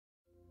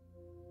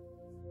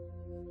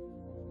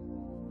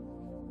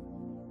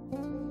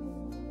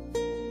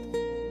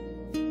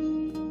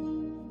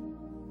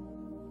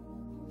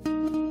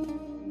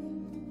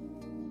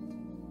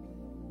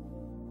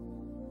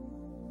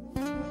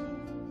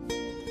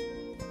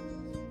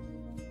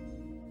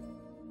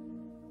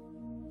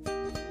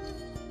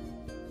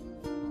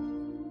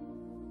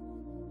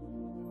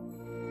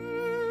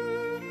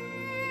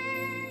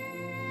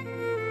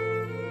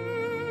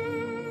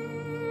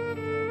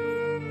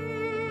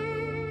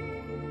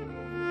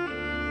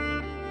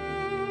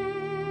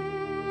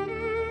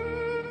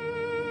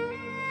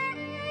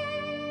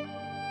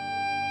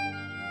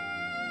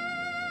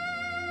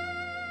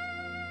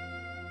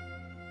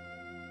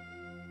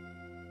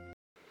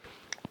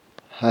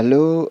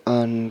Hello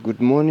and good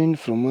morning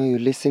from where you're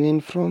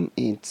listening from.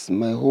 It's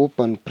my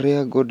hope and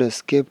prayer God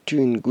has kept you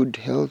in good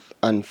health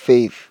and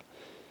faith.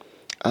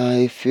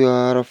 If you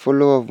are a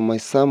follower of my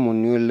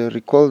sermon, you will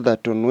recall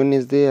that on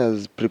Wednesday,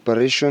 as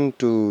preparation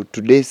to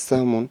today's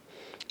sermon,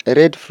 I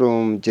read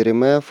from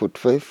Jeremiah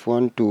 45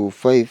 1 to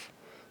 5,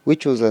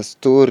 which was a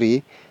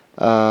story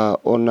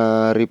on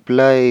a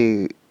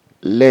reply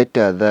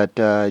letter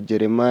that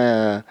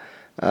Jeremiah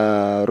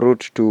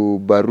wrote to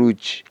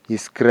Baruch,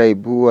 his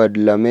scribe, who had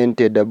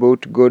lamented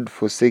about God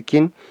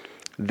forsaking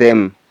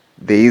them,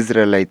 the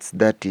Israelites,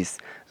 that is.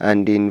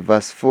 And in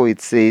verse 4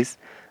 it says,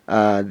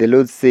 the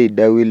Lord said,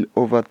 I will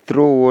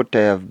overthrow what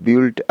I have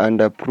built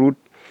and uproot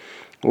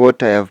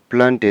what I have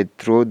planted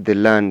throughout the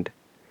land.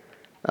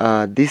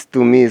 This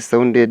to me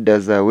sounded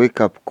as a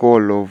wake-up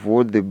call of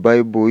what the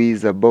Bible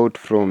is about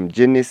from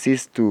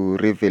Genesis to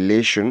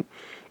Revelation,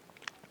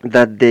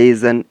 that there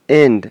is an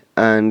end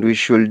and we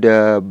should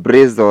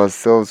brace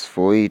ourselves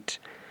for it.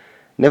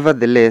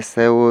 Nevertheless,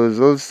 I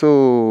was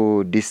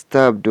also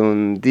disturbed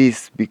on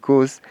this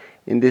because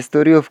in the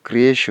story of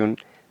creation,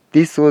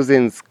 this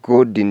wasn't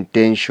God's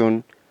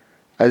intention.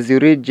 As you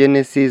read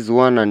Genesis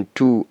 1 and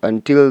 2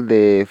 until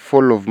the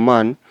fall of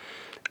man,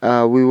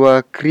 we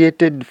were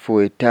created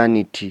for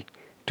eternity,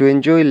 to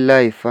enjoy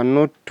life and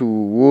not to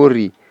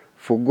worry,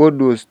 for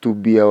God was to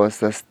be our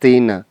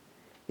sustainer.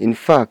 In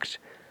fact,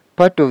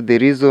 part of the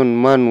reason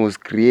man was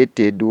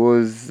created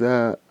was,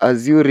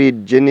 as you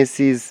read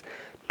Genesis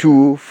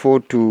 2 4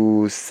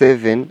 to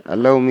 7,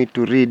 allow me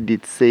to read,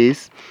 it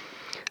says,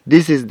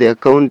 this is the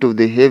account of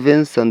the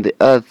heavens and the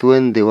earth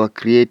when they were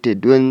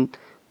created. When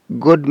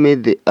God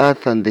made the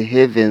earth and the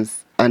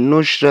heavens, and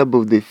no shrub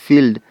of the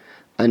field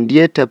and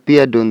yet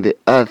appeared on the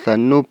earth,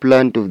 and no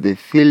plant of the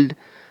field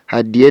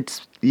had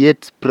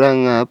yet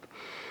sprung up,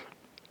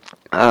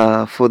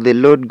 for the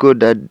Lord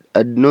God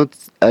had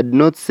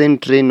not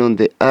sent rain on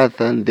the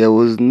earth, and there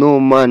was no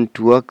man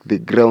to work the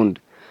ground.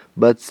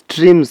 But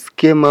streams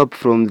came up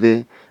from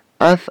the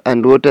earth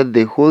and watered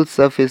the whole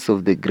surface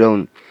of the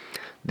ground.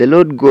 The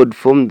Lord God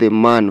formed the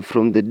man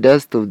from the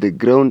dust of the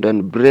ground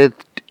and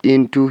breathed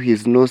into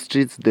his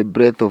nostrils the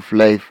breath of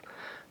life,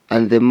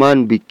 and the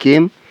man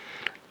became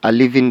a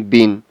living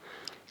being.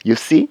 You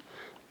see,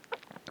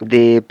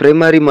 the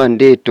primary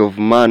mandate of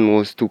man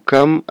was to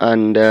come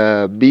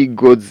and be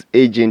God's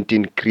agent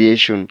in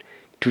creation,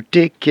 to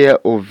take care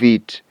of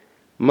it.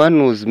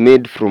 Man was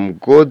made from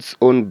God's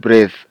own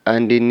breath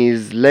and in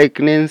his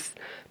likeness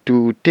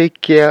to take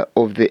care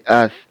of the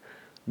earth,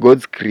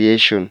 God's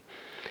creation.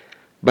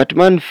 But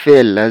man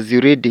fell, as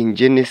you read in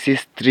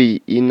Genesis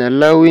 3, in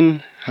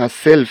allowing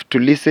herself to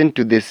listen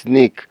to the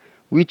snake,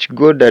 which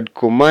God had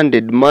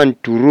commanded man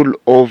to rule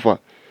over.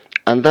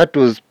 And that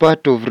was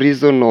part of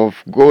reason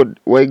of God,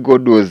 why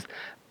God was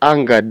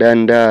angered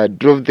and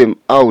drove them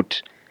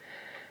out.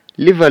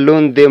 Leave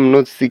alone them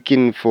not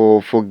seeking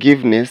for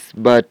forgiveness,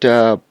 but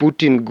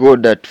putting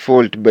God at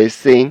fault by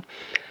saying,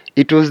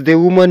 it was the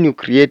woman you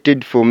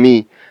created for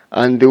me,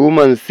 and the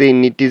woman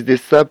saying, it is the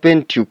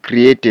serpent you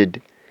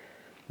created.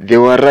 They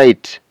were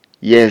right,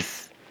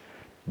 yes,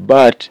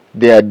 but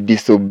they had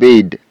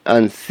disobeyed,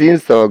 and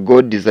since our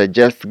God is a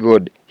just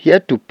God, he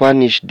had to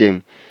punish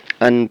them.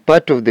 And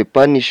part of the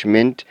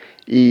punishment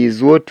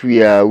is what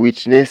we are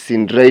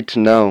witnessing right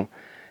now,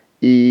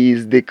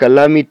 is the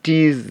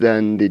calamities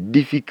and the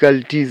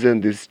difficulties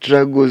and the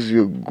struggles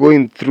we're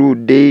going through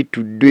day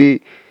to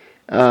day.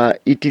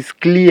 It is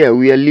clear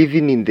we are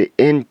living in the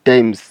end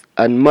times,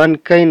 and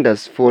mankind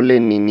has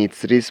fallen in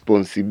its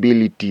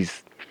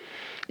responsibilities.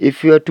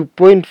 If we are to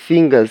point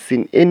fingers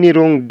in any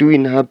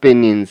wrongdoing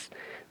happenings,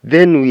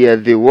 then we are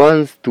the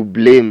ones to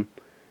blame.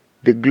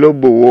 The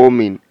global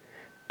warming,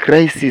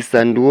 crisis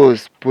and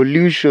wars,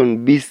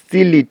 pollution,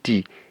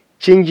 bestiality,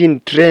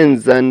 changing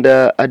trends and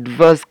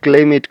adverse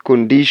climate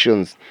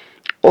conditions,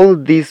 all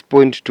these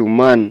point to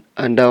man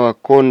and our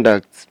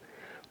conducts.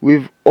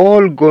 We've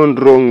all gone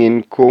wrong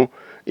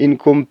in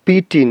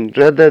competing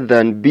rather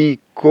than be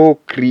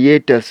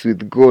co-creators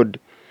with God.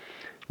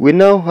 We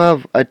now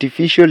have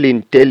artificial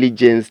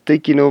intelligence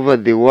taking over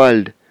the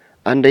world,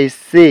 and I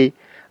say,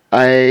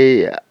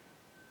 I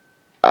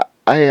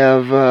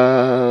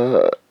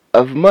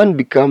have man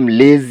become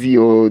lazy,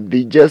 or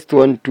they just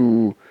want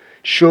to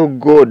show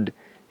God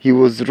he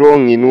was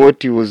wrong in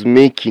what he was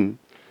making.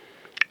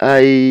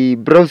 I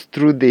browsed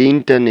through the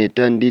internet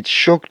and it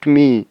shocked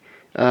me,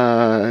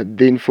 the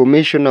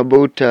information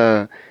about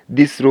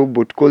this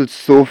robot called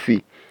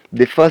Sophie,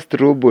 the first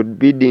robot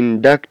being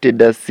inducted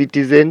as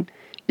citizen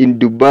in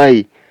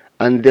Dubai,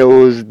 and there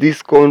was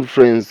this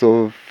conference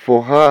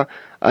for her,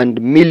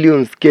 and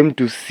millions came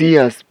to see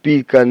her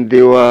speak, and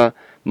they were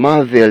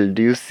marveled,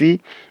 you see,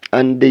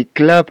 and they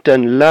clapped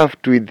and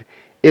laughed with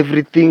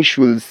everything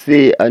she would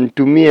say. And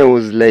to me, I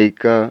was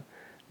like,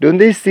 don't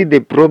they see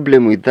the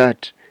problem with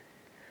that?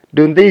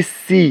 Don't they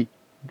see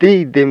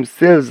they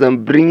themselves are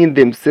bringing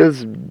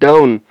themselves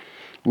down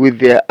with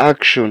their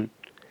action?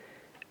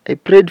 I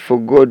prayed for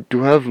God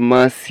to have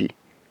mercy.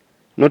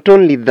 Not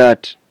only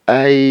that,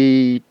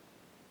 I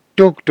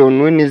talked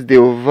on Wednesday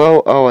of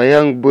how our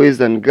young boys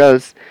and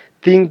girls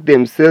think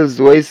themselves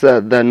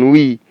wiser than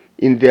we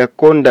in their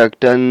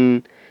conduct,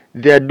 and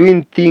they are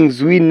doing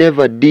things we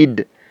never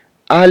did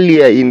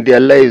earlier in their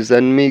lives.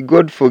 And may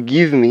God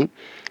forgive me,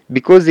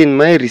 because in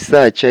my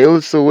research I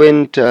also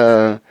went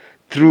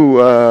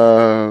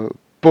through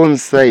porn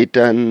site,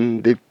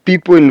 and the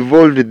people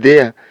involved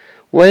there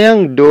were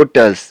young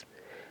daughters,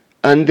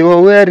 and they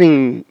were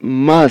wearing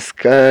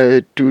masks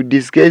to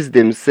disguise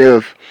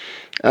themselves,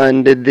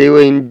 and they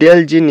were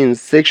indulging in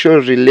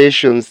sexual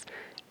relations.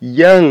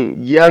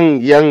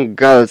 Young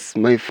girls,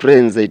 my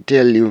friends, I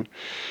tell you.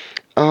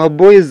 Our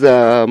boys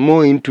are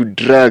more into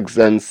drugs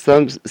and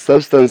some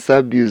substance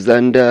abuse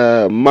and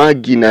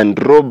mugging and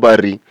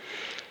robbery.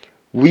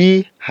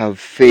 We have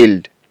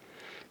failed.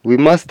 We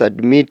must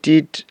admit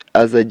it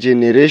as a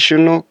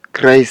generational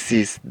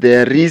crisis.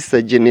 There is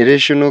a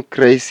generational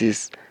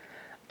crisis.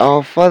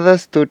 Our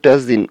fathers taught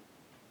us in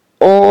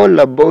all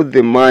about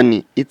the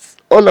money. It's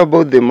all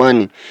about the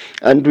money.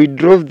 And we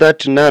drove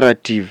that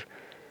narrative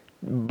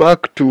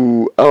back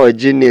to our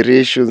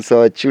generations,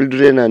 our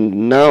children,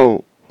 and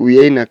now we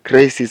are in a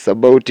crisis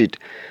about it.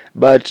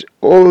 But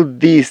all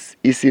this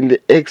is in the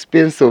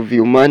expense of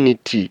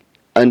humanity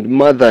and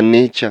Mother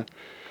Nature.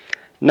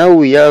 Now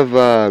we have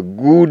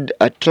good,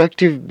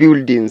 attractive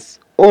buildings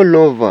all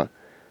over,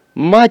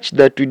 much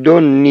that we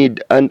don't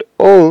need, and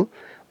all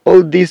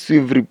this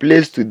we've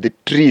replaced with the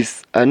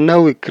trees, and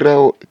now we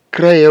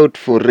cry out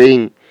for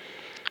rain.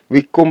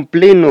 We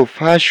complain of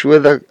harsh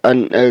weather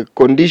and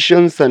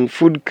conditions and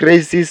food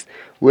crisis,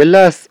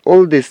 whereas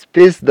all the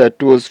space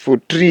that was for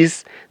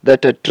trees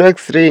that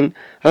attracts rain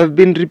have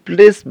been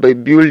replaced by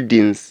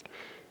buildings.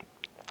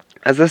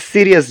 As a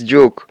serious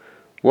joke,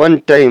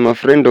 one time a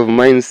friend of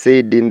mine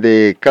said in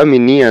the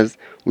coming years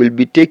we'll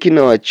be taking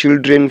our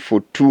children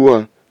for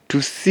tour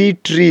to see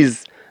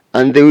trees,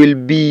 and they will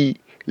be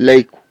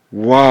like,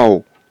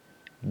 wow,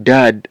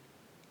 Dad,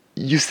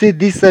 you say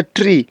this is a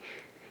tree?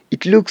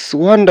 It looks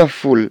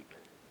wonderful.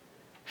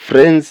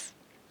 Friends,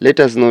 let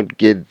us not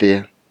get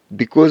there,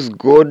 because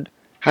God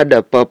had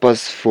a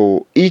purpose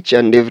for each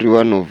and every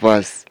one of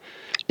us.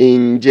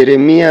 In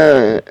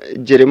Jeremiah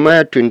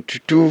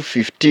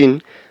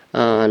 22:15,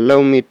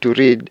 allow me to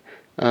read.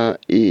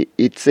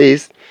 It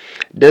says,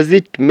 "Does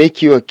it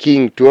make you a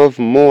king to have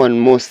more and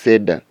more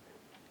cedar?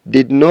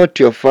 Did not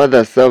your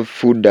father serve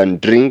food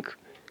and drink?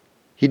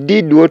 He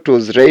did what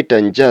was right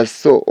and just,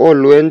 so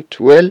all went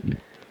well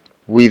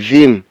with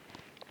him."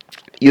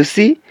 You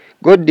see,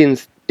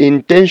 God's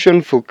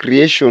intention for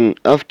creation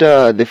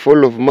after the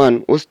fall of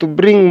man was to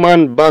bring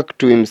man back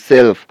to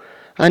himself.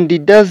 And he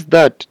does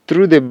that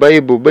through the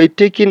Bible by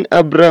taking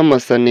Abraham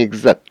as an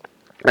example,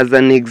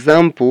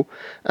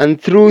 and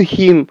through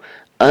him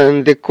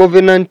and the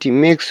covenant he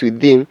makes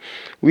with him,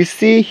 we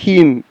see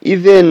him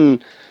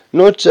even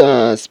not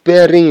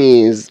sparing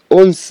his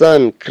own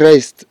son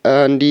Christ,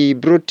 and he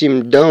brought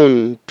him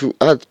down to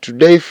earth to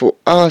die for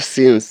our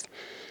sins.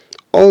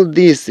 All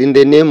this in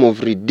the name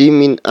of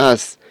redeeming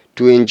us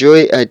to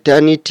enjoy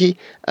eternity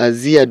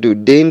as he had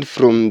ordained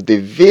from the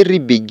very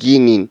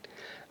beginning.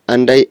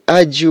 And I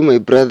urge you, my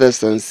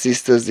brothers and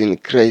sisters in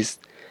Christ,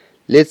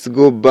 let's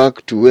go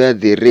back to where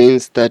the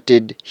rain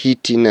started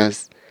hitting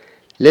us.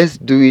 Let's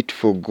do it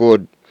for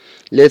God.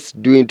 Let's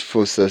do it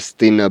for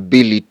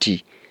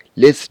sustainability.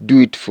 Let's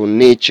do it for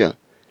nature.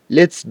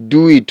 Let's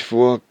do it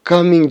for our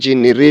coming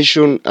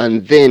generation,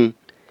 and then,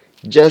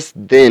 just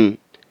then,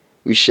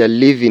 we shall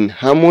live in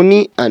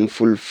harmony and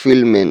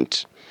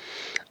fulfillment,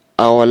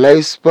 our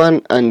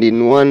lifespan, and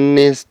in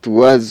oneness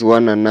towards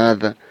one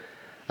another.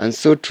 And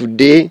so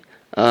today,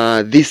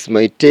 this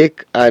my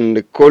take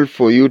and call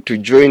for you to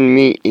join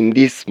me in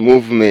this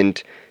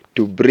movement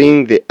to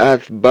bring the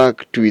earth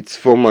back to its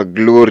former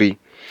glory.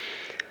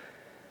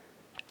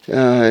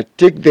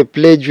 Take the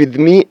pledge with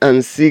me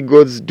and see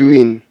God's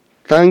doing.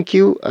 Thank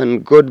you,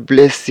 and God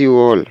bless you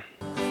all. Are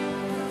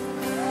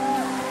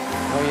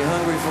you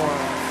hungry for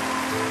Him?